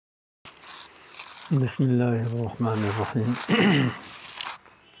بسم اللہ الرحمن الرحیم۔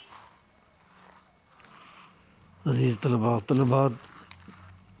 عزیز طلباء طلبات،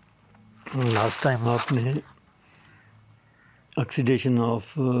 لاسٹ ٹائم آپ نے آکسیڈیشن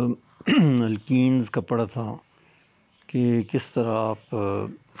آف الکینز کا پڑھا تھا کہ کس طرح آپ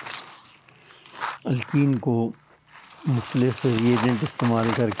الکین کو مختلف ریئیجنٹ استعمال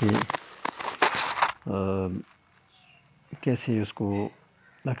کر کے کیسے اس کو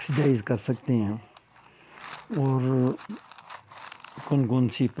آکسیڈائز کر سکتے ہیں اور کون کون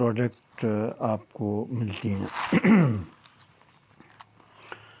سی پروڈکٹ آپ کو ملتی ہیں۔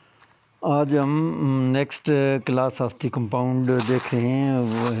 آج ہم next class of the compound دیکھ رہے ہیں،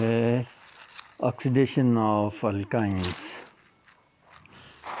 وہ ہے آکسیڈیشن آف الکائنز۔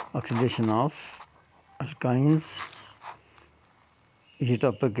 آکسیڈیشن آف الکائنز، یہ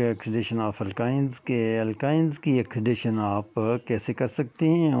ٹاپک ہے آکسیڈیشن آف الکائنز کے الکائنز کی آکسیڈیشن آپ کیسے کر سکتے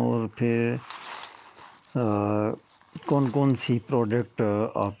ہیں اور پھر کون کون سی پروڈکٹ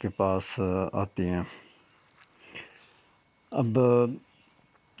آپ کے پاس آتے ہیں۔ اب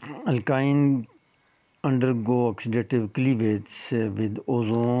alkyne undergo oxidative cleavage with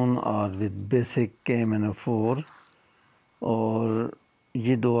ozone or with basic KMnO4، اور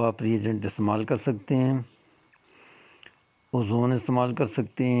یہ دو آپ ریئیجنٹ استعمال کر سکتے ہیں، اوزون استعمال کر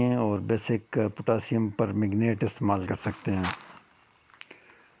سکتے ہیں اور بیسک پوٹاسیم پر میگنیٹ استعمال کر سکتے ہیں۔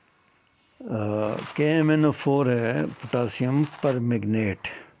 KMnO4 ہے پوٹاسیم پر میگنیٹ،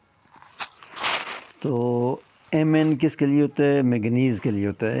 تو Mn کس کے لیے ہوتا ہے؟ میگنیز کے لیے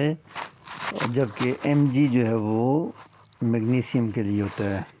ہوتا ہے، جبکہ Mg جو ہے وہ میگنیسیم کے لیے ہوتا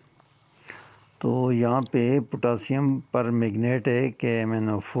ہے۔ تو یہاں پہ پوٹاسیم پر میگنیٹ ہے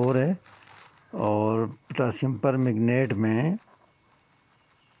KMnO4 ہے، اور پوٹاسیم پر میگنیٹ میں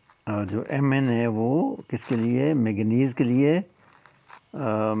جو Mn ہے وہ کس کے لیے؟ میگنیز کے لیے،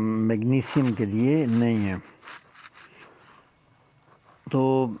 میگنیسیم کے لیے نہیں ہے۔ تو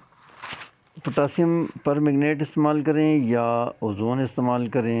پوٹاسیم پر میگنیٹ استعمال کریں یا اوزون استعمال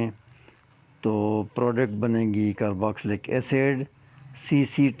کریں تو پروڈکٹ بنے گی کارباکسلک ایسڈ،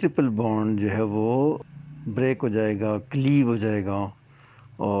 سی ٹرپل بانڈ جو ہے وہ بریک ہو جائے گا، کلیو ہو جائے گا،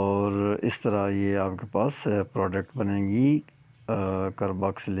 اور اس طرح یہ آپ کے پاس پروڈکٹ بنے گی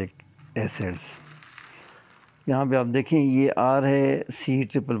کارباکسلک ایسڈس۔ یہاں پہ آپ دیکھیں یہ آر ہے، سی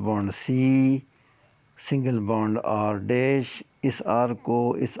triple bond C, single bond are dash, us are کو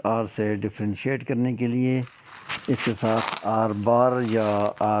اس آر سے ڈفرینشیٹ کرنے کے لیے اس کے ساتھ آر بار یا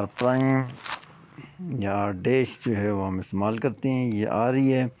آر پرائم یا آر ڈیش جو ہے وہ ہم استعمال کرتے ہیں۔ یہ آر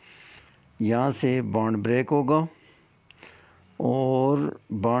ہی ہے، یہاں سے بانڈ بریک ہوگا، اور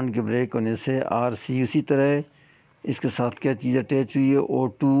بانڈ کے بریک ہونے سے آر سی اسی طرح ہے، اس کے ساتھ کیا چیز اٹیچ ہوئی ہے؟ او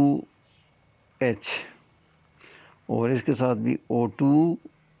ٹو ایچ، اور اس کے ساتھ بھی او to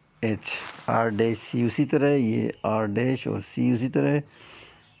H, are dash c اسی طرح ہے، یہ آر ڈیش اور سی اسی طرح ہے،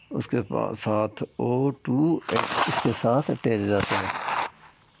 اس کے ساتھ او ٹو ایچ اس کے ساتھ اٹیچ جاتا ہے۔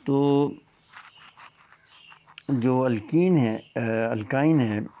 تو جو الکین ہے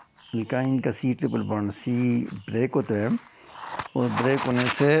الکائن کا سی ٹرپل بانڈ سی بریک ہوتا ہے، اور بریک ہونے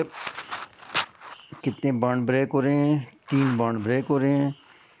سے کتنے بانڈ بریک ہو رہے ہیں؟ 3 بانڈ بریک ہو رہے ہیں،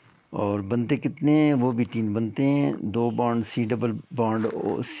 اور بنتے کتنے ہیں؟ وہ بھی 3 بنتے ہیں۔ 2 بانڈ سی ڈبل بانڈ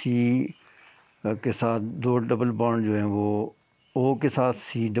سی کے ساتھ 2 ڈبل بانڈ جو ہیں وہ او کے ساتھ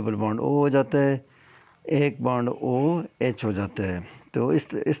سی ڈبل بانڈ او ہو جاتا ہے، 1 بانڈ او ایچ ہو جاتا ہے۔ تو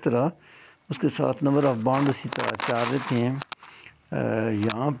اس طرح اس کے ساتھ نمبر آف بانڈ اسی طرح 4 رہتے ہیں۔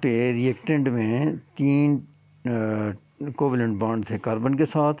 یہاں پہ ریئیکٹنٹ میں 3 کوولنٹ بانڈ تھے کاربن کے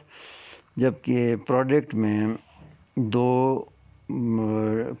ساتھ، جبکہ پروڈکٹ میں 2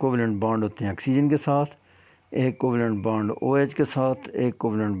 کوولنٹ بانڈ ہوتے ہیں آکسیجن کے ساتھ، 1 کوولنٹ بانڈ او ایچ کے ساتھ، 1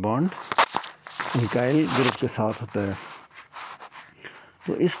 کوولنٹ بانڈ الکائل گروپ کے ساتھ ہوتا ہے۔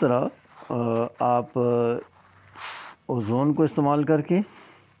 تو اس طرح آپ اوزون کو استعمال کر کے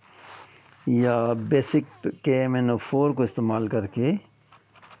یا بیسک KMnO4 کو استعمال کر کے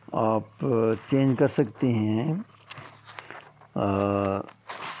آپ چینج کر سکتے ہیں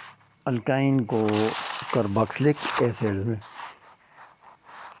الکائن کو کارباکسلک ایسڈ میں۔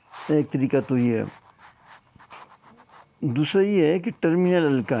 ایک طریقہ تو یہ ہے۔ دوسرا یہ ہے کہ ٹرمینل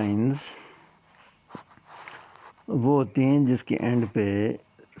الکائنز وہ ہوتے ہیں جس کے اینڈ پہ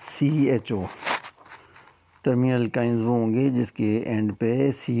سی ایچ او، ٹرمینل الکائنز وہ ہوں گے جس کے اینڈ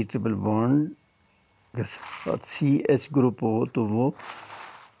پہ سی ٹرپل بانڈ کے ساتھ سی ایچ گروپ ہو، تو وہ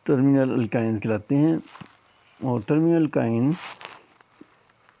ٹرمینل الکائنز کہلاتے ہیں۔ اور ٹرمینل الکائن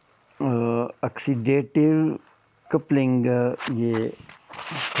آکسیڈیٹیو کپلنگ یہ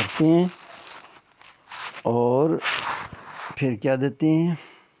کرتے ہیں، اور پھر کیا دیتے ہیں؟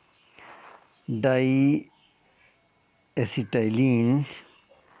 ڈائی ایسیٹائلین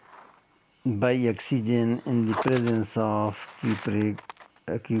by oxygen in the presence of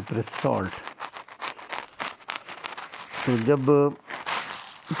کیوپرس salt. تو جب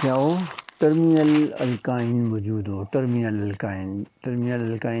کیا ہو ٹرمینل الکائن موجود ہو. ٹرمینل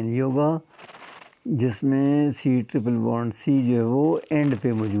الکائن یہ ہوگا جس میں C∼ جو ہے وہ اینڈ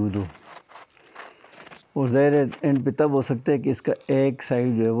پہ موجود ہو. اور ظاہر ہے اینڈ پہ تب ہو سکتا ہے کہ اس کا ایک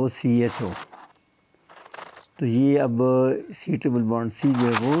سائڈ جو ہے وہ CH ہو. تو یہ اب C∼ جو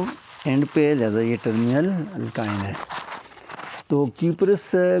ہے وہ اینڈ پہ، لہذا یہ ٹرمینل الکائن ہے. تو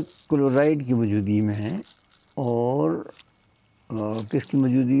کیوپرس کلورائڈ کی موجودگی میں ہے اور کس کی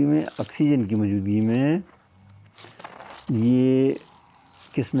موجودگی میں؟ آکسیجن کی موجودگی میں یہ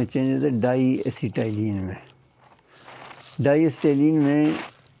کس میں چینج ہوتا ہے؟ ڈائی ایسیٹائلین میں. ڈائی ایسیٹائلین میں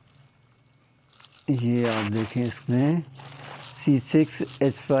یہ آپ دیکھیں اس میں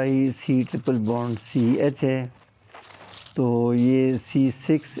C6H5 C∼CH ہے. تو یہ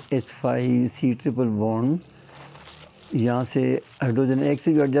C6H5 یہاں سے ہائیڈروجن ایک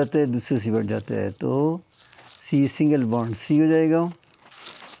سے بیٹھ جاتا ہے، دوسرے سے بیٹھ جاتا ہے تو C∼C ہو جائے گا.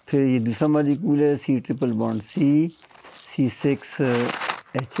 پھر یہ دوسرا مالیکول ہے C∼C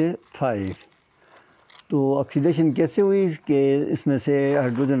C6H5. تو آکسیڈیشن کیسے ہوئی کہ اس میں سے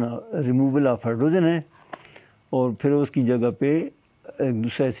ہائیڈروجن ریموول آف ہائیڈروجن ہے اور پھر اس کی جگہ پہ ایک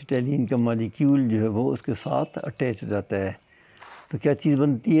دوسرا ایسیٹائلین کا مالیکیول جو ہے وہ اس کے ساتھ اٹیچ ہو جاتا ہے. تو کیا چیز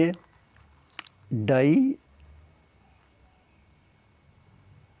بنتی ہے؟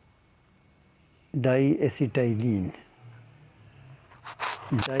 ڈائی ایسیٹائلین.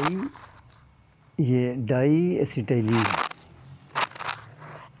 ڈائی ایسیٹائلین.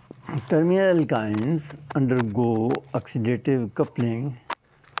 Terminal alkynes undergo oxidative coupling.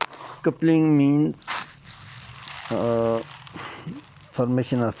 Coupling means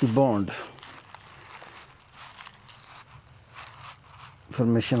formation of the bond.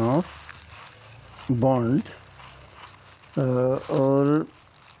 اور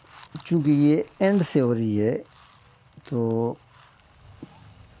چونکہ یہ اینڈ سے ہو رہی ہے تو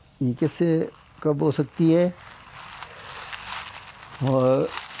یہ کیسے کب ہو سکتی ہے؟ اور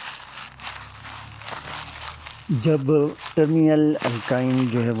جب ٹرمینل الکائن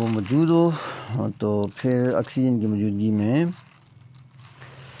جو ہے وہ موجود ہو تو پھر آکسیجن کی موجودگی میں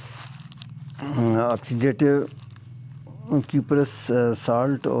آکسیڈیٹیو کیوپرس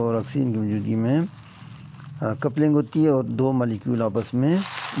سالٹ اور آکسیجن کی موجودگی میں کپلنگ ہوتی ہے اور دو مالیکیول آپس میں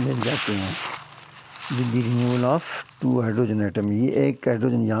مل جاتے ہیں with the removal of 2 hydrogen atom. یہ ایک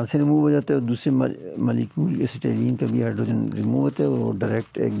ہائیڈروجن یہاں سے ریموو ہو جاتا ہے اور دوسرے مالیکیول ایسیٹائلین کا بھی ہائیڈروجن ریموو ہوتا ہے اور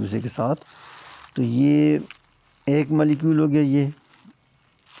ڈائریکٹ ایک دوسرے کے ساتھ. تو یہ ایک مالیکیول ہو گیا، یہ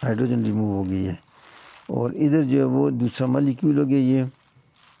ہائیڈروجن ریموو ہو گئی ہے اور ادھر جو ہے وہ دوسرا مالیکیول ہو گیا یہ،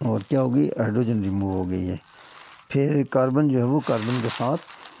 اور کیا ہو گئی؟ ہائیڈروجن ریموو ہو گئی ہے. پھر کاربن جو ہے وہ کاربن کے ساتھ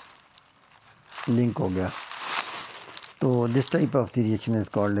لنک ہو گیا. تو this type of the reaction is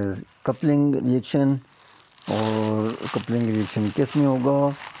called as coupling reaction. اور کپلنگ ریئیکشن کس میں ہوگا؟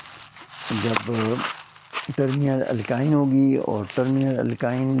 جب ٹرمینل الکائن ہوگی اور ٹرمینل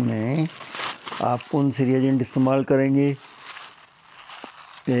الکائن میں آپ کون سے ریئیجنٹ استعمال کریں گے؟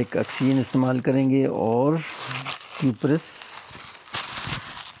 ایک آکسیجن استعمال کریں گے اور کیوپرس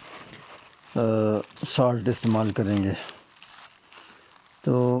سالٹ استعمال کریں گے.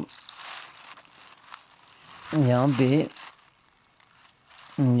 تو یہاں پہ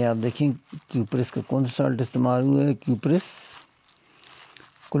آپ دیکھیں کیوپرس کا کون سا سالٹ استعمال ہوا ہے؟ کیوپرس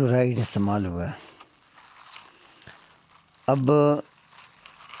کلورائڈ استعمال ہوا ہے. اب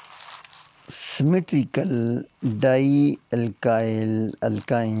symmetrical dye الکائن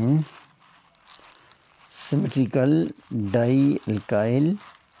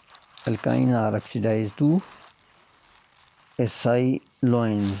are oxidized to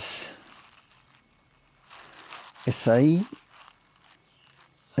siloines.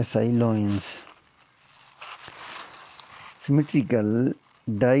 Symmetrical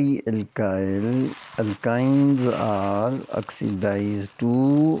dialkynes are oxidized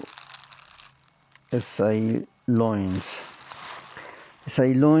to siloines.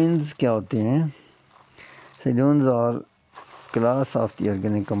 Siloines کیا ہوتے ہیں؟ Siloines are class of the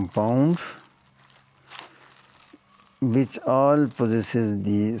organic compound which all possesses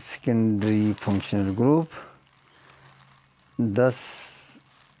the secondary functional group. Thus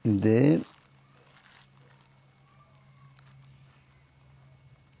they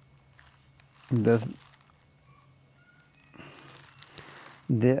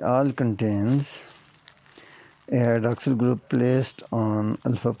all contains a hydroxyl group placed on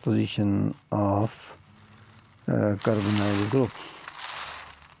alpha position of carbonyl group.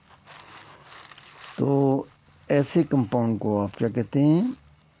 تو ایسے compound کو آپ کیا کہتے ہیں؟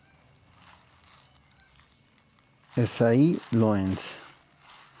 ایسائلوئنز.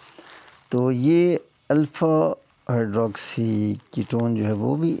 تو یہ الفا ہائیڈروکسی کیٹون جو ہے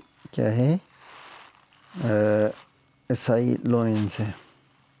وہ بھی کیا ہے؟ ایسائلوئنز ہے.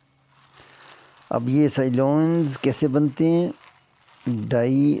 اب یہ ایسائلوئنز کیسے بنتے ہیں؟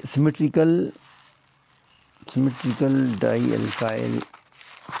 ڈائی سیمیٹریکل ڈائی الکائل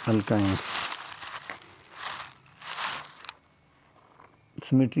الکائنز.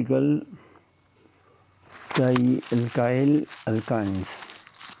 سیمیٹریکل ڈائی الکائل الکائنز.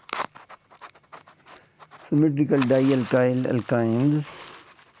 سیمیٹریکل ڈائی الکائل الکائنز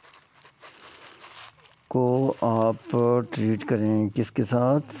کو آپ ٹریٹ کریں کس کے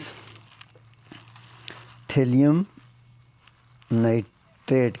ساتھ؟ تھیلیم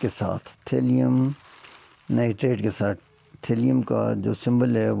نائٹریٹ کے ساتھ. تھیلیم نائٹریٹ کے ساتھ. تھیلیم کا جو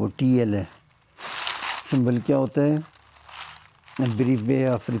سمبل ہے وہ Tl ہے. سمبل کیا ہوتا ہے؟ brief way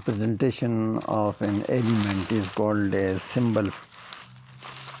of representation of an element is called a symbol,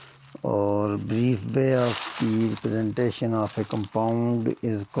 اور brief way of the representation of a compound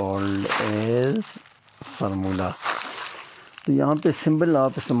is called as formula. تو یہاں پہ سمبل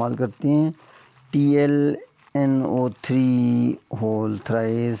آپ استعمال کرتے ہیں TlNO3 ہول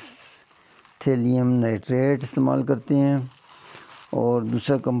تھرائس تھیلیم نائٹریٹ استعمال کرتے ہیں، اور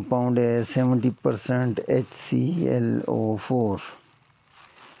دوسرا کمپاؤنڈ ہے 70% HClO4.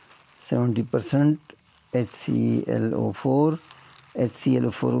 70% HClO4.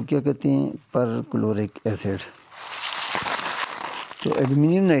 HClO4 کو کیا کہتے ہیں؟ پر کلورک ایسڈ. تو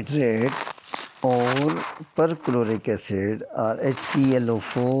ایلومینیم نائٹریٹ اور پر کلورک ایسڈ اور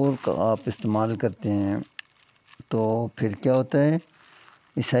HClO4 کا آپ استعمال کرتے ہیں تو پھر کیا ہوتا ہے؟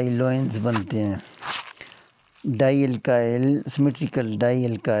 ایسائلوئنز بنتے ہیں. ڈائی الکائل سیمیٹریکل ڈائی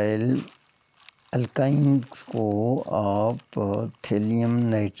الکائل الکائنز کو آپ تھیلیم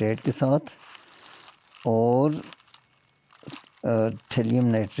نائٹریٹ کے ساتھ اور تھیلیم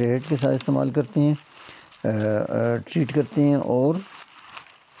نائٹریٹ کے ساتھ استعمال کرتے ہیں، ٹریٹ کرتے ہیں، اور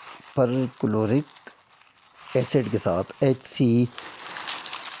پر کلورک ایسڈ کے ساتھ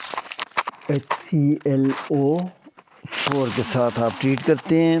HClO4 کے ساتھ آپ ٹریٹ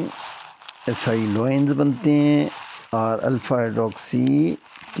کرتے ہیں. ایسائلوئنز بنتے ہیں اور الفا ہائیڈروکسی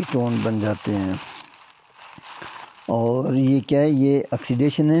کیٹون بن جاتے ہیں. اور یہ کیا ہے؟ یہ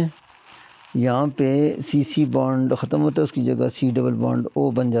آکسیڈیشن ہے. یہاں پہ CC بانڈ ختم ہوتا ہے، اس کی جگہ C ڈبل بانڈ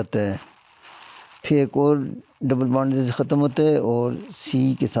O بن جاتا ہے. پھر ایک اور ڈبل بانڈ جیسے ختم ہوتا ہے اور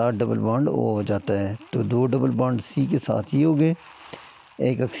C کے ساتھ ڈبل بانڈ O ہو جاتا ہے. تو دو ڈبل بانڈ C کے ساتھ یہ ہو گئے،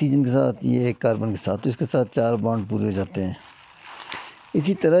 ایک آکسیجن کے ساتھ، یہ ایک کاربن کے ساتھ، تو اس کے ساتھ 4 بانڈ پورے ہو جاتے ہیں.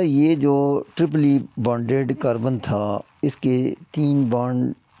 اسی طرح یہ جو ٹرپلی بانڈیڈ کاربن تھا، اس کے 3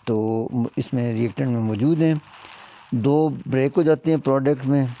 بانڈ تو اس میں ریئیکٹنٹ میں موجود ہیں، 2 بریک ہو جاتے ہیں پروڈکٹ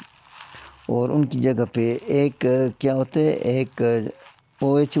میں، اور ان کی جگہ پہ ایک کیا ہوتا ہے؟ ایک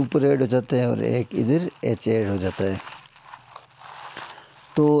OH اوپر ایڈ ہو جاتا ہے اور ایک ادھر H ایڈ ہو جاتا ہے.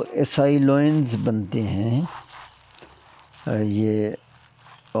 تو ایسائلوئنز بنتے ہیں یہ.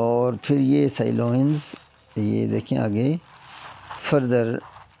 اور پھر یہ ایسائلوئنز یہ دیکھیں آگے فردر،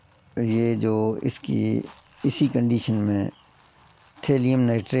 یہ جو اس کی اسی کنڈیشن میں تھیلیم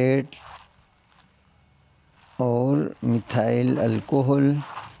نائٹریٹ اور میتھائل الکوہل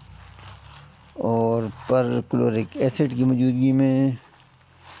اور پر کلورک ایسڈ کی موجودگی میں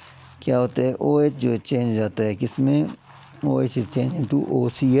کیا ہوتا ہے؟ OH جو چینج ہو جاتا ہے کس میں؟ OH change into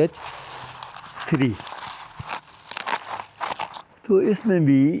OCH3. تو اس میں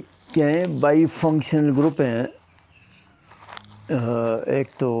بھی کیا ہے؟ بائی فنکشنل گروپ ہیں. ایک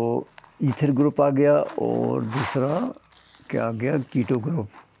تو ایتھر گروپ آ گیا اور دوسرا کیا آ گیا؟ کیٹو گروپ.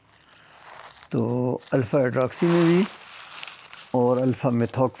 تو الفا ہائیڈروکسی میں بھی اور الفا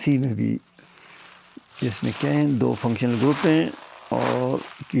میتھوکسی میں بھی اس میں کیا ہیں؟ 2 فنکشنل گروپ ہیں، اور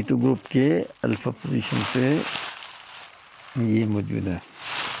کیٹو گروپ کے الفا پوزیشن پہ یہ موجود ہے.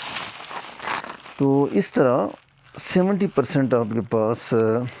 تو اس طرح 70% آپ کے پاس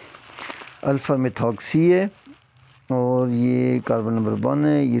الفا میتھوکسی ہے، اور یہ کاربن نمبر 1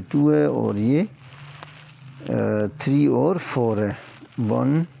 ہے، یہ 2 ہے، اور یہ 3 اور 4 ہے.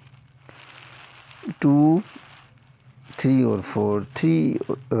 1 2 3 اور 4. 3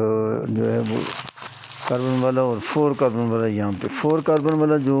 جو ہے وہ کاربن والا اور 4 کاربن والا. یہاں پہ 4 کاربن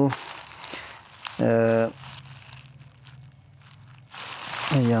والا جو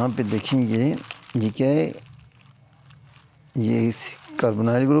یہاں پہ دیکھیں یہ کیا ہے؟ یہ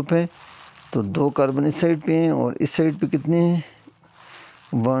کاربونائل گروپ ہے. تو 2 کاربن اس سائڈ پہ ہیں اور اس سائڈ پہ کتنے ہیں؟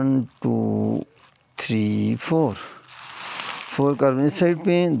 1 2 3 4 کاربن اس سائڈ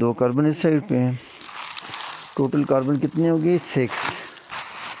پہ ہیں، 2 کاربن اس سائڈ پہ ہیں. ٹوٹل کاربن کتنے ہو گئے 6.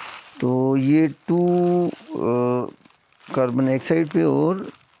 تو یہ 2 کاربن ایک سائڈ پہ اور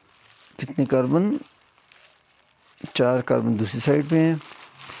کتنے کاربن 4 کاربن دوسری سائڈ پہ ہیں.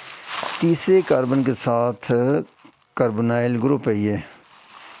 تیسرے کاربن کے ساتھ کاربونائل گروپ ہے یہ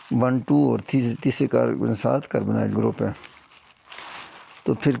 1 2 اور تیسرے کاربن کے ساتھ کاربونائل گروپ ہے.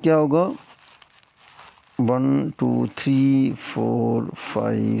 تو پھر کیا ہوگا 1 2 3 4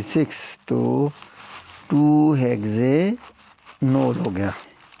 5 6 تو 2 ہیگزینول ہو گیا.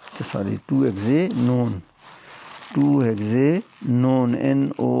 سوری 2 ہیگزینون 2 ہیگزینون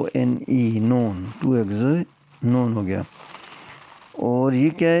NONE نون 2 ہیگزینون ہو گیا. اور یہ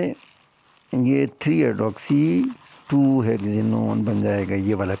کیا ہے یہ 3 ہائیڈروکسی 2 ہیگزینون بن جائے گا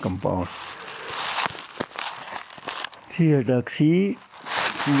یہ والا کمپاؤنڈ 3 ہائیڈروکسی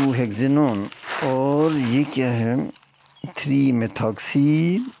 2 ہیگزینون. اور یہ کیا ہے 3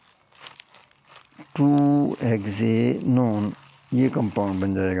 میتھاکسی 2 ہیگزینون یہ کمپاؤنڈ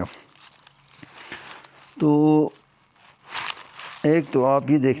بن جائے گا. تو ایک تو آپ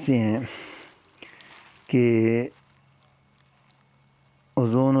یہ دیکھتے ہیں کہ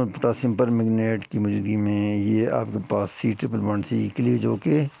اوزون اور پوٹاسیم پر میگنیٹ کی موجودگی میں یہ آپ کے پاس C++C کے جو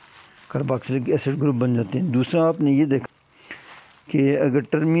کہ کارباکسلک ایسڈ گروپ بن جاتے ہیں. دوسرا آپ نے یہ دیکھا کہ اگر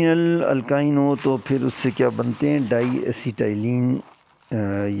ٹرمینل الکائن ہو تو پھر اس سے کیا بنتے ہیں ڈائی ایسیٹائلین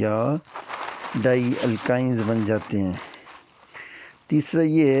یا ڈائی الکائنز بن جاتے ہیں. تیسرا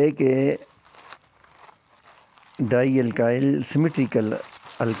یہ ہے کہ ڈائی الکائل سیمیٹریکل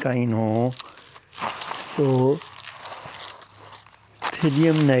الکائن ہو تو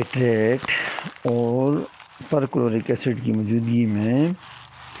ہیلیم نائٹریٹ اور پرکلورک ایسڈ کی موجودگی میں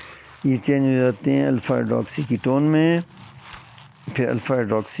یہ چینج ہو جاتے ہیں الفا ہائیڈروکسی کیٹون میں. پھر الفا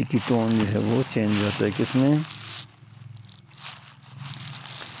ہائیڈروکسی کیٹون جو ہے وہ چینج ہو جاتا ہے کس میں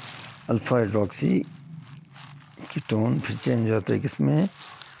الفا ہائیڈروکسی کیٹون پھر چینج ہو جاتا ہے کس میں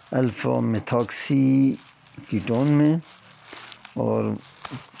الفا میتھاکسی کیٹون میں. اور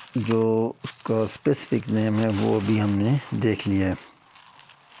جو اس کا اسپیسیفک نیم ہے وہ بھی ہم نے دیکھ لیا ہے.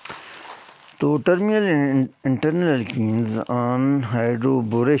 تو ٹرمینل انٹرنل الکینز آن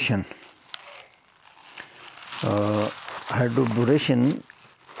ہائیڈروبوریشن ہائیڈروبوریشن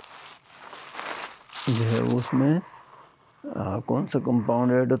جو ہے اس میں کون سا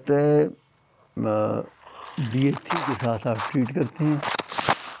کمپاؤنڈ ایڈ ہوتا ہے BH3 کے ساتھ آپ ٹریٹ کرتے ہیں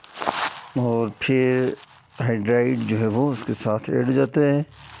اور پھر ہائیڈرائڈ جو ہے وہ اس کے ساتھ ایڈ ہو جاتا ہے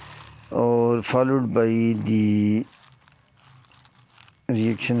اور followed by the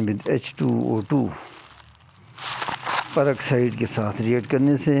reaction with H2O2 per oxide کے ساتھ ریئیکٹ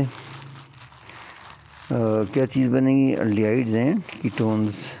کرنے سے کیا چیز بنے گی aldehydes and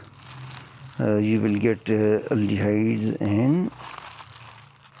ketones. You will get aldehydes and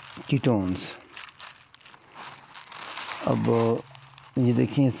ketones. اب یہ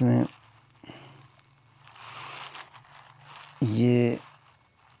دیکھیں اس میں یہ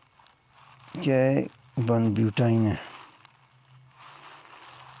کیا ہے 1 بیوٹائن ہے.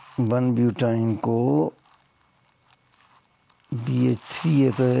 1 بیوٹائن کو BH3 ہے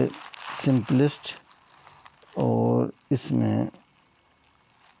تو سمپلسٹ اور اس میں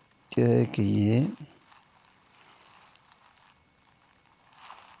کیا ہے کہ یہ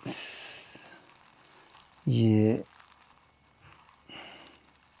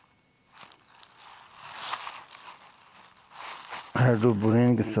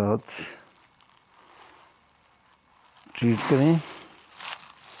ہائیڈروبورین کے ساتھ ٹریٹ کریں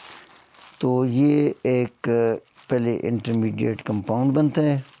تو یہ ایک پہلے انٹرمیڈیٹ کمپاؤنڈ بنتا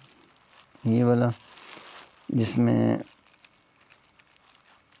ہے یہ والا جس میں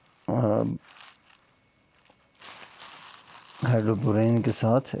ہائیڈروبورین کے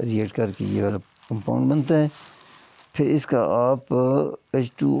ساتھ ریئیکٹ کر کے یہ والا کمپاؤنڈ بنتا ہے. پھر اس کا آپ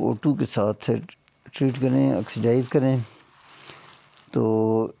H2O2 کے ساتھ ٹریٹ کریں آکسیڈائز کریں تو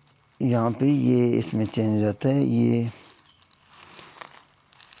یہاں پہ یہ اس میں چینج ہو جاتا ہے. یہ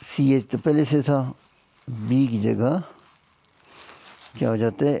CH تو پہلے سے تھا B کی جگہ کیا ہو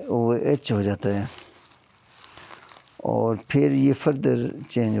جاتا ہے OH ہو جاتا ہے اور پھر یہ فردر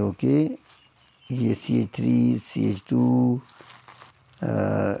چینج ہو کے یہ CH3 CH2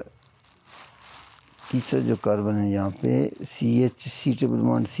 تیسرا جو کاربن ہے یہاں پہ CH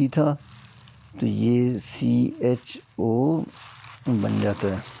C تھا تو یہ CHO بن جاتا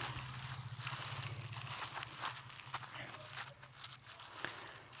ہے.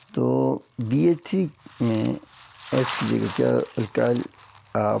 تو BH3 میں ایس کی جگہ کیا الکائل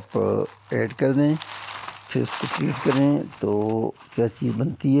آپ ایڈ کر دیں پھر اس کو ٹریٹ کریں تو کیا چیز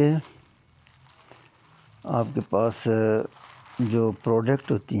بنتی ہے آپ کے پاس جو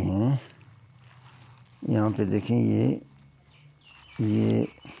پروڈکٹ ہوتی ہیں یہاں پہ دیکھیں یہ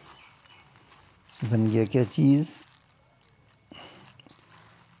بن گیا کیا چیز،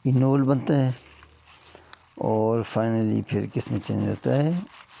 انول بنتا ہے، اور فائنلی پھر کس میں چینج ہوتا ہے،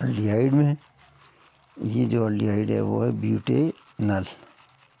 الڈیہائیڈ میں۔ یہ جو الڈیہائیڈ ہے وہ ہے بیوٹینل۔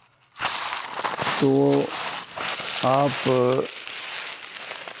 تو آپ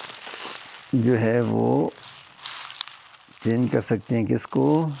جو ہے وہ چینج کر سکتے ہیں کس کو،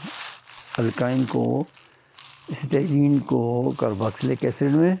 الکائن کو، اسٹائرین کو کارباکسلک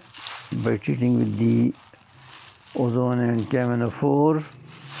ایسڈ میں by treating with the ozone and KMnO4۔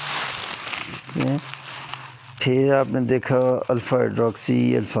 پھر آپ نے دیکھا الفا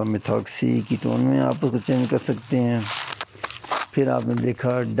ہائیڈروکسی، الفا میتھاکسی کیٹون میں آپ اس کو چینج کر سکتے ہیں۔ پھر آپ نے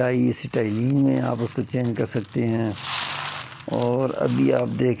دیکھا ڈائی اسٹائلین میں آپ اس کو چینج کر سکتے ہیں۔ اور ابھی آپ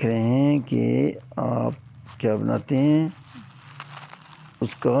دیکھ رہے ہیں کہ آپ کیا بناتے ہیں،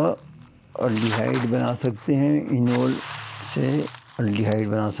 اس کا الڈیہائیڈ بنا سکتے ہیں، انول سے الڈیہائیڈ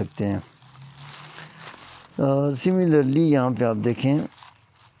بنا سکتے ہیں۔ سملرلی یہاں پہ آپ دیکھیں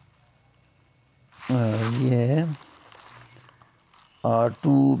یہ ہے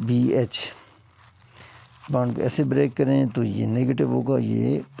R2BH، بانڈ کو ایسے بریک کریں تو یہ نیگیٹو ہوگا،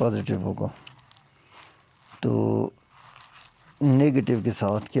 یہ پازیٹیو ہوگا۔ تو نیگیٹو کے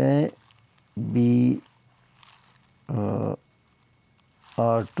ساتھ کیا ہے،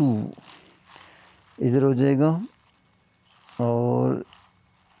 R2 ادھر ہو جائے گا، اور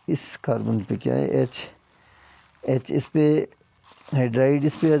اس کاربن پہ کیا ہے H اس پہ ہائیڈرائڈ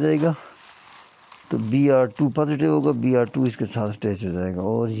اس پہ آ جائے گا، تو Br2 پازیٹیو ہوگا، Br2 اس کے ساتھ اٹیچ ہو جائے گا،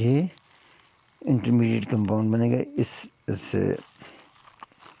 اور یہ انٹرمیڈیٹ کمپاؤنڈ بنے گا۔ اس سے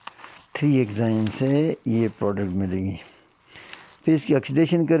 3 ایگزائم سے یہ پروڈکٹ ملے گی۔ پھر اس کی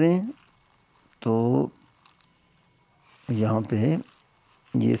آکسیڈیشن کریں تو یہاں پہ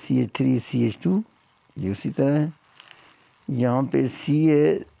یہ CH3CH2 یہ اسی طرح ہے، یہاں پہ C ہے،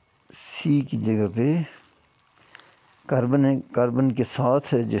 C کی جگہ پہ کاربن ہے، کاربن کے ساتھ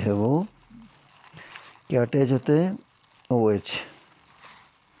ہے جو ہے وہ کیا اٹیچ ہوتا ہے، OH۔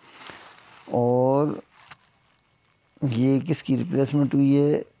 اور یہ کس کی ریپلیسمنٹ ہوئی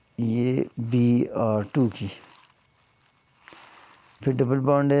ہے، یہ Br2 کی۔ پھر ڈبل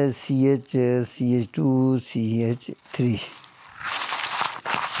بانڈ ہے CH3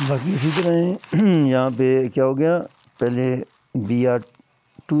 باقی اسی طرح ہیں۔ یہاں پہ کیا ہو گیا، پہلے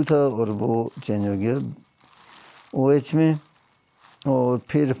Br2 تھا اور وہ چینج ہو گیا OH میں، اور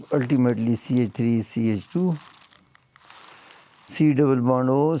پھر ultimately CH3CH2 C double bond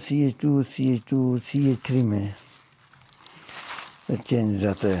O CH2CH3 میں چینج ہو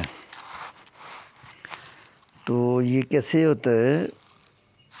جاتا ہے۔ تو یہ کیسے ہوتا ہے،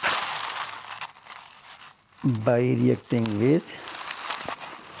 by reacting with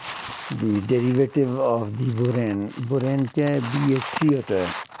the derivative of the بورین۔ بورین کیا ہے، BH3 ہوتا ہے،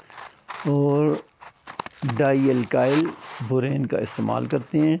 اور ڈائی الکائل بورین کا استعمال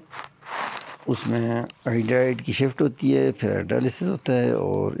کرتے ہیں، اس میں ہائیڈرائڈ کی شفٹ ہوتی ہے، پھر ہائیڈرالسس ہوتا ہے،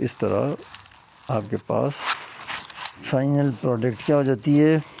 اور اس طرح آپ کے پاس فائنل پروڈکٹ کیا ہو جاتی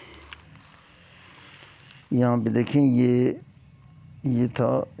ہے۔ یہاں پہ دیکھیں یہ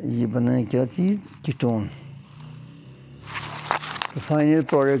تھا، یہ بنا ہے کیا چیز، کیٹون۔ تو فائنل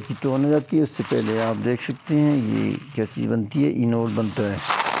پروڈکٹ کیٹون ہو جاتی ہے۔ اس سے پہلے آپ دیکھ سکتے ہیں یہ کیا چیز بنتی ہے، انول بنتا ہے،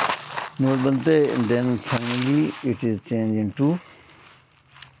 انول بنتا ہے، then finally it is change into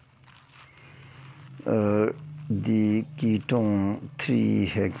the ketone 3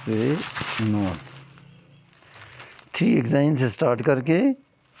 ہیکسینون۔ 3 ایگزائن سے سٹارٹ کر کے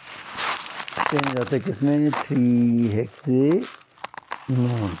چینج آتا ہے کس میں، 3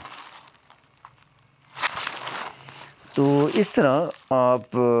 ہیکسینون۔ تو اس طرح آپ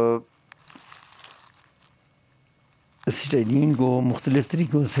اسٹائرین کو مختلف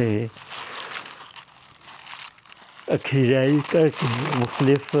طریقوں سے آکسیڈائز کر کے،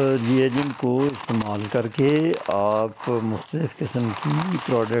 مختلف ری ایجنٹ کو استعمال کر کے آپ مختلف قسم کی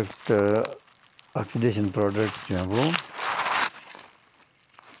پروڈکٹ، آکسیڈیشن پروڈکٹ جو ہیں وہ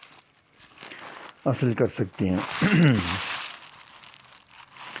حاصل کر سکتے ہیں۔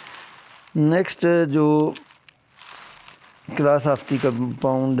 نیکسٹ جو کلاس آف دی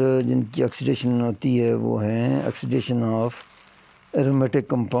کمپاؤنڈ جن کی آکسیڈیشن ہوتی ہے وہ ہیں oxidation of aromatic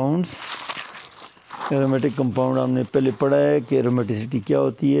compounds. Aromatic compound ہم نے پہلے پڑھا ہے کہ ایرومیٹسٹی کیا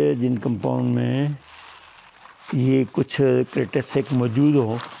ہوتی ہے، جن کمپاؤنڈ میں یہ کچھ کریکٹرسٹک موجود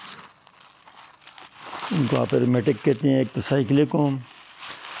ہو ان کو آپ ایرومیٹک کہتے ہیں۔ ایک تو سائیکلک ہو،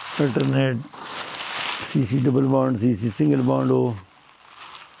 alternate CC double bond CC single bond ہو،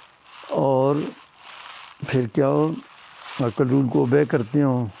 اور پھر کیا ہو، آرکل رول کو اوبے کرتے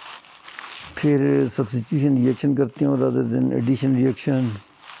ہوں، پھر سبسٹیوشن ریئیکشن کرتے ہیں رادر دین ایڈیشن ریئیکشن،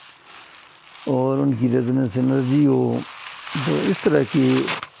 اور ان کی ریزوننس انرجی ہو، تو اس طرح کی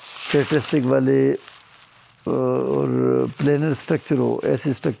کیریکٹرسٹک والے اور پلینر سٹرکچر ہو،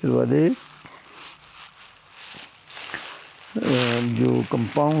 ایسے سٹرکچر والے جو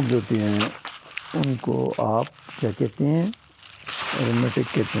کمپاؤنڈ ہوتے ہیں ان کو آپ کیا کہتے ہیں؟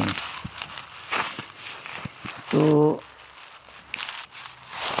 ایرومیٹک کہتے ہیں۔ تو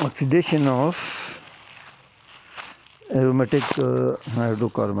oxidation of aromatic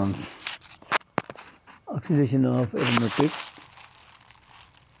ہائیڈروکاربنس، oxidation of aromatic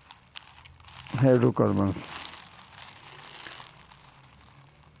hydrocarbons.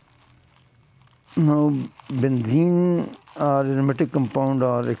 Now, benzene or aromatic compound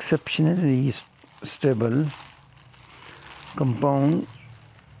are exceptionally stable compound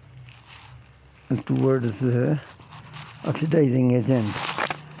towards oxidizing agent.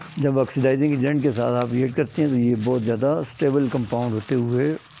 جب آکسیڈائزنگ ایجنٹ کے ساتھ آپ ریئیکٹ کرتے ہیں تو یہ بہت زیادہ اسٹیبل کمپاؤنڈ ہوتے ہوئے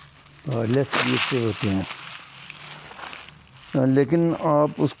لیس ریئیکٹیو ہوتے ہیں، لیکن آپ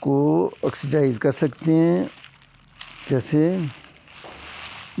اس کو آکسیڈائز کر سکتے ہیں جیسے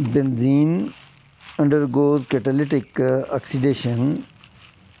بنزین undergoes catalytic oxidation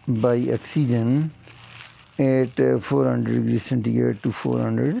by oxygen at 400 degrees centigrade to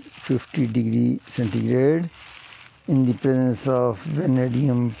 450 degrees centigrade in the presence of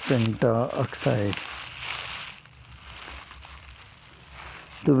vanadium pentaoxide.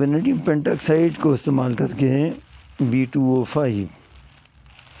 تو وینیڈیم پینٹا آکسائڈ کو استعمال کر کے B2O5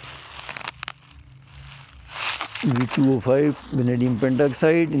 vanadium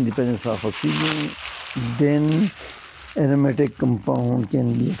pentoxide in the presence of oxygen, then aromatic compound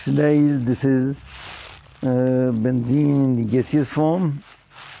can be oxidized. This is benzene in the gaseous form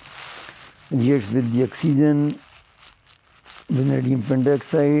reacts with the oxygen, vanadium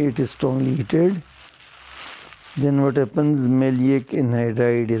pentoxide, it is strongly heated. Then what happens? Maleic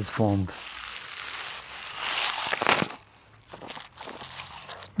anhydride is formed.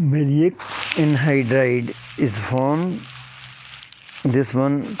 Maleic anhydride is formed. This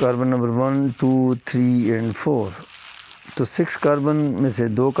one, carbon number 1, 2, 3 and 4. تو 6 carbon میں سے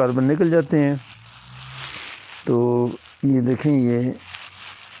 2 carbon نکل جاتے ہیں. تو یہ دیکھیں یہ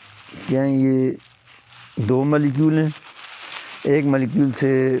کیا ہیں، یہ 2 مالیکیول ہیں. ایک مالیکیول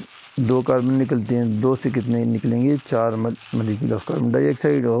سے 2 کاربن نکلتے ہیں، 2 سے کتنے نکلیں گے؟ 4 molecule of carbon dye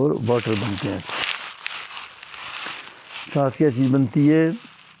oxide اور واٹر بنتے ہیں. ساتھ کیا چیز بنتی ہے؟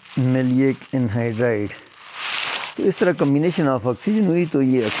 میلیک انہائیڈرائڈ. تو اس طرح کمبینیشن آف آکسیجن ہوئی تو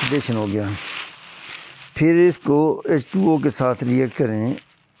یہ آکسیڈیشن ہو گیا. پھر اس کو H2O کے ساتھ ریئیکٹ کریں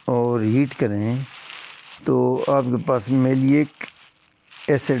اور ہیٹ کریں تو آپ کے پاس میلیک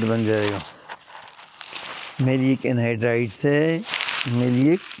ایسڈ بن جائے گا. میلیک انہائیڈرائڈ سے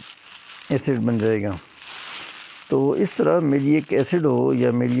میلیک ایسڈ بن جائے گا. تو اس طرح میلیک ایسڈ ہو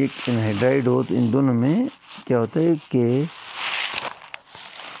یا میلیک انہائیڈرائڈ ہو تو ان دونوں میں کیا ہوتا ہے کہ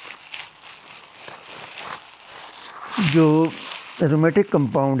جو ایرومیٹک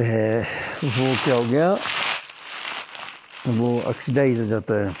کمپاؤنڈ ہے وہ کیا ہو گیا؟ وہ آکسیڈائز ہو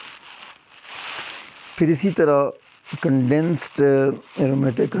جاتا ہے. پھر اسی طرح کنڈینسڈ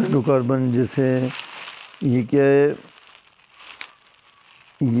ایرومیٹک ہائیڈروکاربن جیسے یہ کیا ہے؟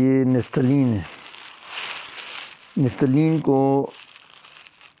 یہ نفتالین ہے. نفتالین کو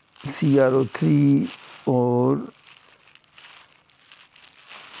CrO3 اور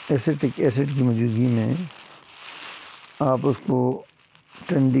ایسیٹک ایسڈ کی موجودگی میں آپ اس کو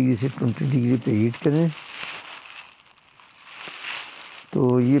 10 ڈگری سے 20 ڈگری پہ ہیٹ کریں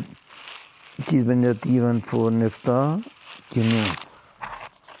تو یہ چیز بن جاتی ہے 1,4 نیفتا کینون.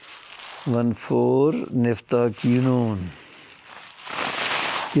 1,4 نیفتا کینون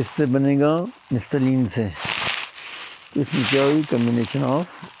کس سے بنے گا؟ نفتالین سے. تو اس میں کیا ہوئی؟ Combination of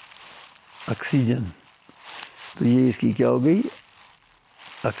oxygen. تو یہ اس کی کیا ہو گئی؟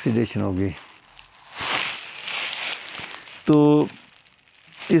 آکسیڈیشن ہو گئی. تو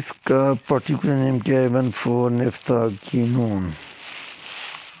اس کا پرٹیکولر نیم کیا ہے؟ 1,4 نیفتا کینون.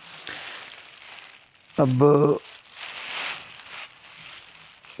 اب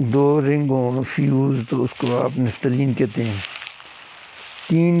 2 رنگ ہوں فیوز تو اس کو آپ نفتالین کہتے ہیں.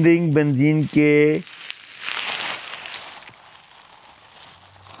 3 رنگ بنزین کے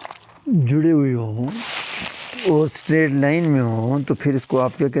جڑے ہوئے ہوں اور اسٹریٹ لائن میں ہوں تو پھر اس کو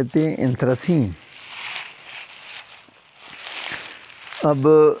آپ کیا کہتے ہیں؟ انتھراسین. اب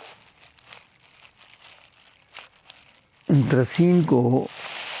انتھراسین کو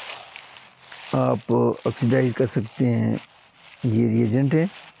آپ آکسیڈائز کر سکتے ہیں. یہ ریئیجنٹ ہے.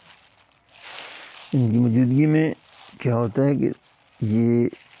 ان کی موجودگی میں کیا ہوتا ہے کہ یہ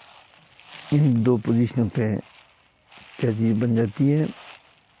ان دو پوزیشنوں پہ کیا چیز بن جاتی ہے،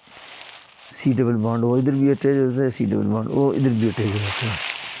 سی ڈبل بانڈ او ادھر بھی اٹیچ ہوتا ہے، سی ڈبل بانڈ او ادھر بھی اٹیچ ہوتا ہے۔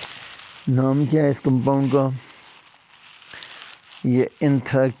 نام کیا ہے اس کمپاؤنڈ کا؟ یہ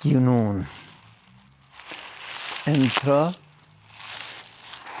انتھراکینون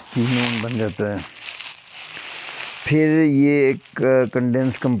بن جاتا ہے۔ پھر یہ ایک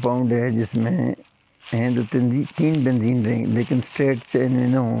کنڈینس کمپاؤنڈ ہے جس میں ہیں تو تین بنزین رہیں لیکن اسٹریٹ چین میں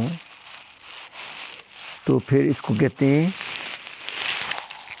نہ ہوں، تو پھر اس کو کہتے ہیں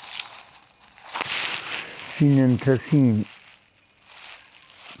فینانتھراسین۔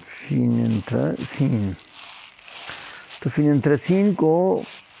 تو فینانتھراسین کو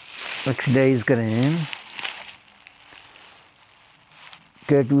آکسیڈائز کریں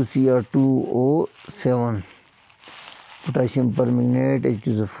K2Cr2O7 پوٹاشیم پر میگنیٹ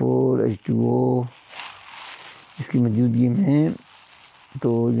H2SO4 H2O اس کی موجودگی میں، تو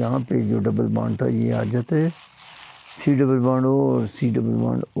یہاں پہ جو ڈبل بانڈ تھا یہ آ جاتا ہے، سی ڈبل بانڈ او اور سی ڈبل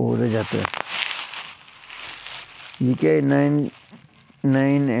بانڈ او رہ جاتا ہے۔ یہ کیا ہے 9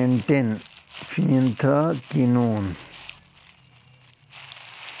 and 10 فینانتھراکینون،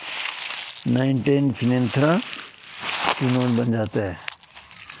 9,10 فینانتھراکینون بن جاتا ہے۔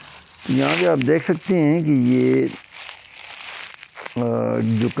 تو یہاں پہ آپ دیکھ سکتے ہیں کہ یہ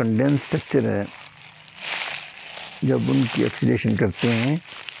جو کنڈینس اسٹرکچر ہے جب ان کی آکسیڈیشن کرتے ہیں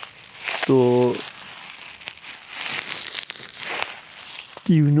تو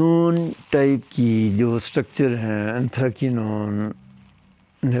کینون ٹائپ کی جو اسٹرکچر ہیں، انتھراکینون،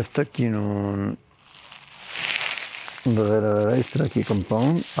 نیفٹاکینون وغیرہ وغیرہ، اس طرح کے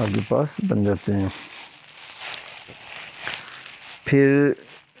کمپاؤنڈ آپ کے پاس بن جاتے ہیں۔ پھر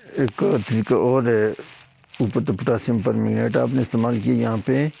ایک طریقہ اور ہے، اوپر تو پوٹاسیم پر میگنیٹ آپ نے استعمال کیا، یہاں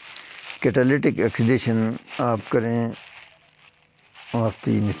پہ کیٹالیٹک آکسیڈیشن آپ کریں آف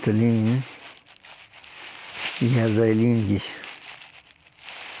دی نیفتالین یا زائلین کی،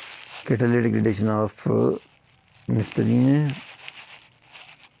 کیٹالیٹک آکسیڈیشن آف نیفتالین ہے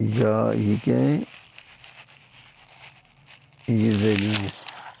یا یہ کیا ہے، یہ زائلین ہے۔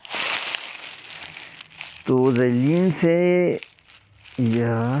 تو زائلین سے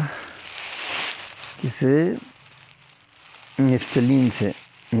یا کسے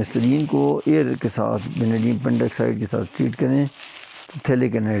نیفتالین کو ایئر کے ساتھ وینیڈیم پینٹا آکسائڈ کے ساتھ ٹریٹ کریں تو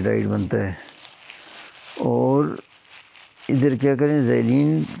تھیلک انہائیڈرائڈ بنتا ہے، اور ادھر کیا کریں، زائلین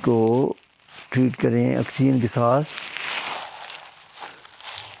کو ٹریٹ کریں آکسیجن کے ساتھ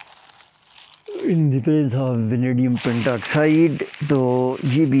ان دی پریزنس آف وینیڈیم پینٹا آکسائڈ، تو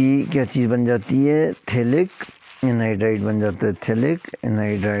یہ بھی کیا چیز بن جاتی ہے، تھیلک انہائیڈرائڈ بن جاتا ہے، تھیلک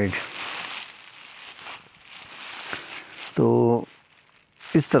انہائیڈرائڈ۔ تو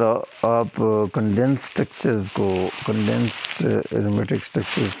اس طرح آپ کنڈینس اسٹرکچرز کو، کنڈینسڈ ایرومیٹک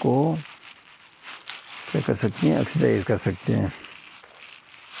اسٹرکچرز کو کیا کر سکتے ہیں، آکسیڈائز کر سکتے ہیں۔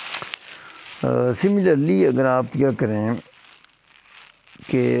 سملرلی اگر آپ کیا کریں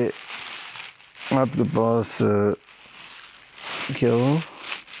کہ آپ کے پاس کیا ہو،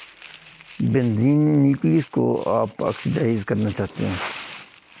 بنزین نیوکلیس کو آپ آکسیڈائز کرنا چاہتے ہیں،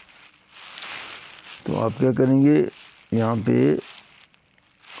 تو آپ کیا کریں گے، یہاں پہ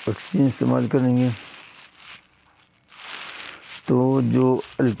آکسیجن استعمال کریں گے، تو جو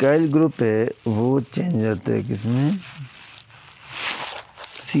الکائل گروپ ہے وہ چینج جاتا ہے کس میں،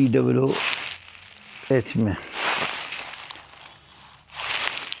 COOH میں۔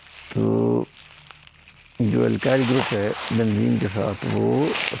 تو جو الکائل گروپ ہے بنزین کے ساتھ وہ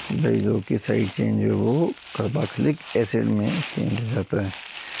آکسیڈائز ہو کے سائڈ چینج ہے، وہ کارباکسلک ایسڈ میں چینج ہو جاتا ہے،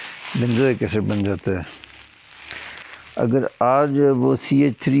 بنزوئک ایسڈ بن جاتا ہے۔ اگر آج وہ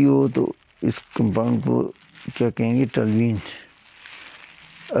CH3 ہو تو اس کمپاؤنڈ کو کیا کہیں گے، ٹالوین۔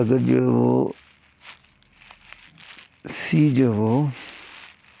 اگر جو وہ سی جو وہ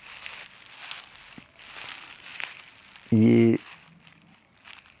یہ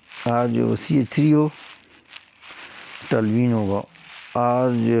آج جو CH3 ہو ٹالوین ہوگا،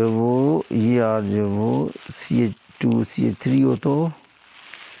 آج وہ یہ آج وہ CH2 CH3 ہو تو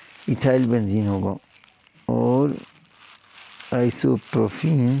ایتھائل بنزین ہوگا، اور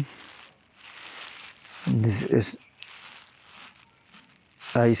آئسوپروفین دس از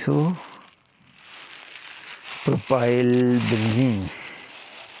آئسوپروپائل بنزین۔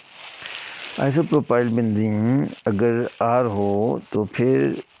 آئسوپروپائل بنزین اگر آر ہو تو پھر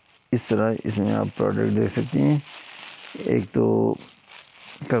اس طرح اس میں آپ پروڈکٹ دیکھ سکتے ہیں، ایک تو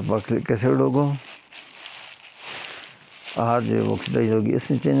کارباکسلک ایسڈ ہوگا، آر جو آکسیڈائز ہوگی اس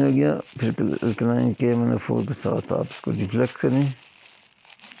میں چینج ہو گیا، پھر الکلائن KMnO4 کے ساتھ آپ اس کو ریفلیکٹ کریں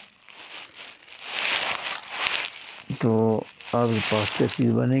تو آپ کے پاس کیا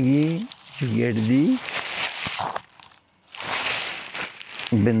چیز بنے گی، you get the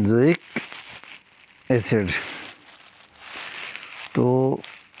benzoic acid. تو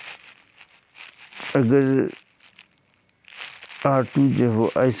اگر R2 جو ہے وہ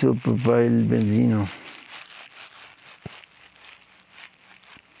آئسوپروپائل بنزین ہو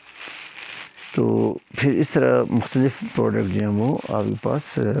تو پھر اس طرح مختلف پروڈکٹ جو ہیں وہ آپ کے پاس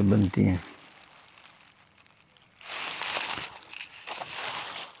بنتی ہیں.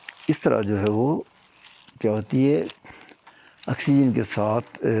 اس طرح جو ہے وہ کیا ہوتی ہے آکسیجن کے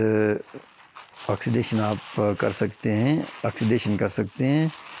ساتھ آکسیڈیشن آپ کر سکتے ہیں. آکسیڈیشن کر سکتے ہیں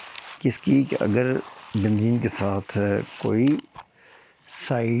کس کی کہ اگر بنزین کے ساتھ کوئی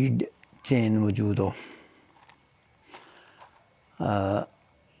سائیڈ چین موجود ہو.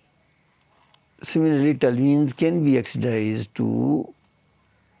 Similarly, toluenes can be oxidized to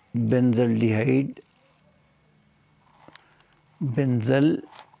benzaldehyde.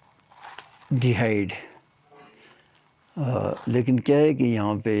 لیکن کیا ہے کہ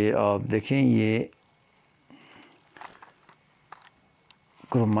یہاں پہ آپ دیکھیں یہ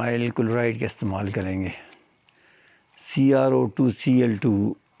کرومائل کلورائڈ کا استعمال کریں گے.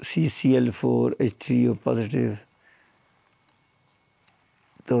 CrO2Cl2 CCl4H3O پازیٹیو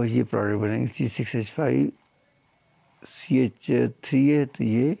تو یہ پروڈکٹ بنیں گے. C6H5CH3 ہے تو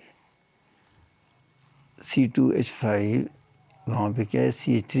یہ C2H5 وہاں پہ کیا ہے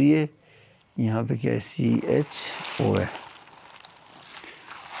CH3 ہے, یہاں پہ کیا ہے CHO ہے.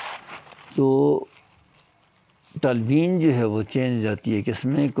 تو تالوین جو ہے وہ چینج ہو جاتی ہے کس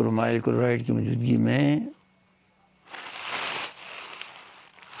میں کرومائل کلورائڈ کی موجودگی میں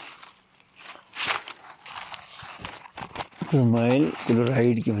کرومائل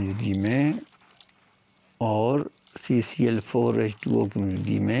کلورائڈ کی موجودگی میں اور CCl4H2O کی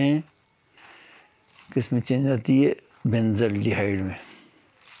موجودگی میں کس میں چینج آتی ہے بینزلڈیہائڈ میں.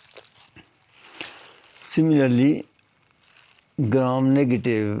 سملرلی گرام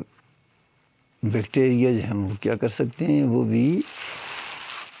نیگیٹو بیکٹیریا جو ہم کیا کر سکتے ہیں وہ بھی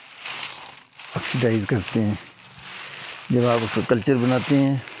آکسیڈائز کرتے ہیں. جب آپ اس کا کلچر بناتے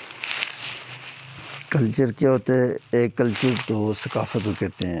ہیں, کلچر کیا ہوتا ہے ایک کلچر تو ثقافت کو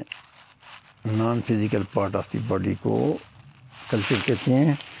کہتے ہیں, non physical part of the body کو کلچر کہتے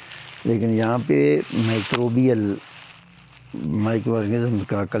ہیں. لیکن یہاں پہ مائکرو آرگنزم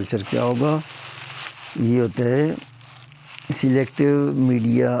کا کلچر کیا ہوگا, یہ ہوتا ہے selective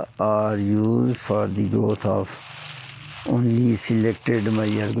media are use for the growth of only selected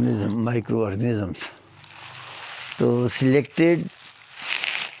micro organisms. تو سلیکٹیو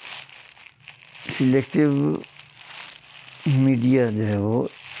میڈیا جو ہے وہ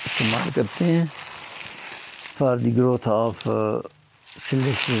استعمال کرتے ہیں for the growth of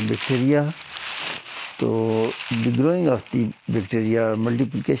selective bacteria. تو دی growing of the bacteria,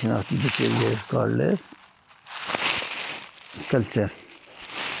 multiplication of the bacteria is called as culture.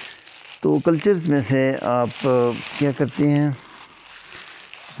 تو cultures میں سے آپ کیا کرتے ہیں,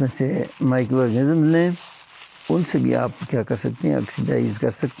 اس میں سے مائکرو آرگنزم لیں, ان سے بھی آپ کیا کر سکتے ہیں آکسیڈائز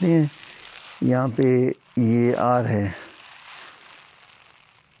کر سکتے ہیں. یہاں پہ یہ آر ہے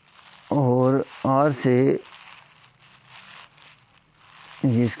اور آر سے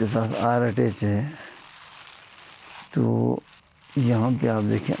یہ اس کے ساتھ آر اٹیچ ہے, تو یہاں پہ آپ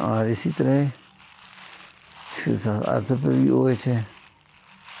دیکھیں آر اسی طرح ہے, اس کے ساتھ آرتھر پہ بھی او ایچ ہے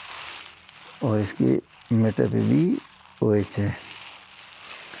اور اس کے میٹا پہ بھی او ایچ ہے.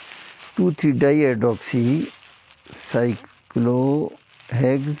 2,3 ڈائی ایڈوکسی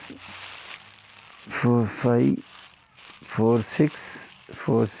سائکلوہیگز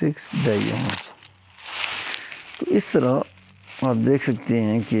 4,5,4,6 ڈائی ایونٹ. تو اس طرح آپ دیکھ سکتے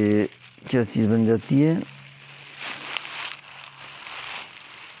ہیں کہ کیا چیز بن جاتی ہے.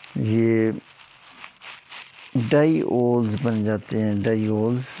 یہ ڈائی اولز بن جاتے ہیں, ڈائی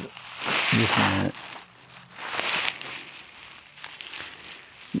اولز جس میں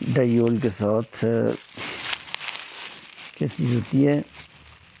ڈائی اول کے ساتھ کیا چیز ہوتی ہے,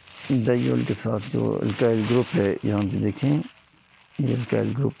 ڈائی اول کے ساتھ جو الکائل گروپ ہے, یہاں پہ دیکھیں یہ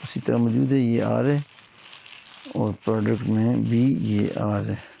الکائل گروپ اسی طرح موجود ہے, یہ آر ہے اور پروڈکٹ میں بھی یہ آر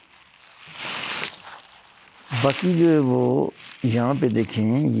ہے. باقی جو ہے وہ یہاں پہ دیکھیں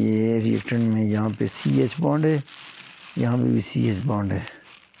یہ ریئیکٹنٹ میں یہاں پہ سی ایچ بانڈ ہے, یہاں پہ بھی سی ایچ بانڈ ہے.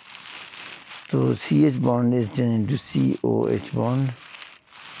 تو C H bond is change into C O H bond,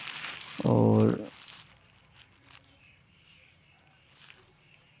 اور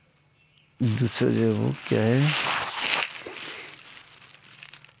دوسرا جو ہے وہ کیا ہے,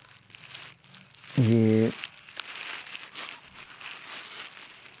 یہ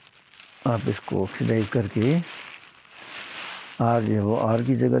آپ اس کو آکسیڈائز کر کے آر جو ہے وہ آر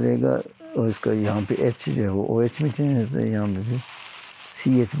کی جگہ رہے گا، اور اس کا یہاں پہ ایچ جو ہے وہ او ایچ میں چینج ہوتا ہے، یہاں پہ سی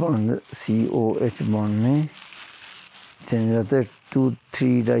ایچ بانڈ سی او ایچ بانڈ میں چینج ہوتا ہے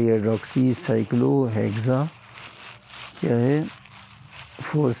 2,3 ڈائی ہائیڈروکسی سائیکلو ہیگزا کیا ہے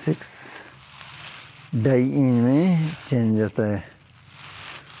 4,6 ڈائی این میں چینج جاتا ہے،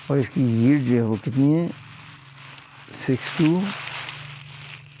 اور اس کی ییلڈ جو ہے وہ کتنی ہے 6 to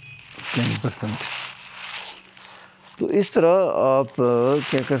 10%۔ تو اس طرح آپ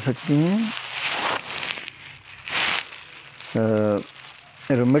کیا کر سکتے ہیں،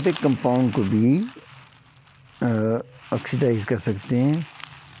 ایرومیٹک کمپاؤنڈ کو بھی آکسیڈائز کر سکتے ہیں۔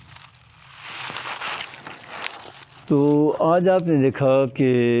 تو آج آپ نے دیکھا کہ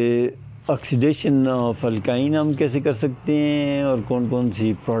آکسیڈیشن آف الکائن ہم کیسے کر سکتے ہیں اور کون کون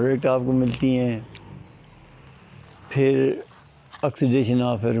سی پروڈکٹ آپ کو ملتی ہیں، پھر آکسیڈیشن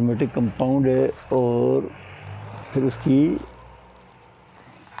آف ایرومیٹک کمپاؤنڈ ہے، اور پھر اس کی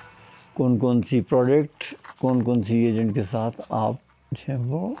کون کون سی پروڈکٹ کون کون سی ایجنٹ کے ساتھ آپ جو ہے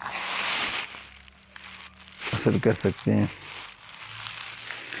وہ اثر کر سکتے ہیں۔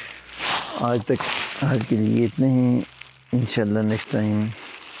 آج کے لیے اتنا ہی، انشاءاللہ next time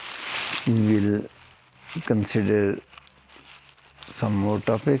we will consider some more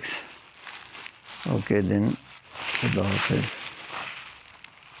topics. Okay then, خدا حافظ۔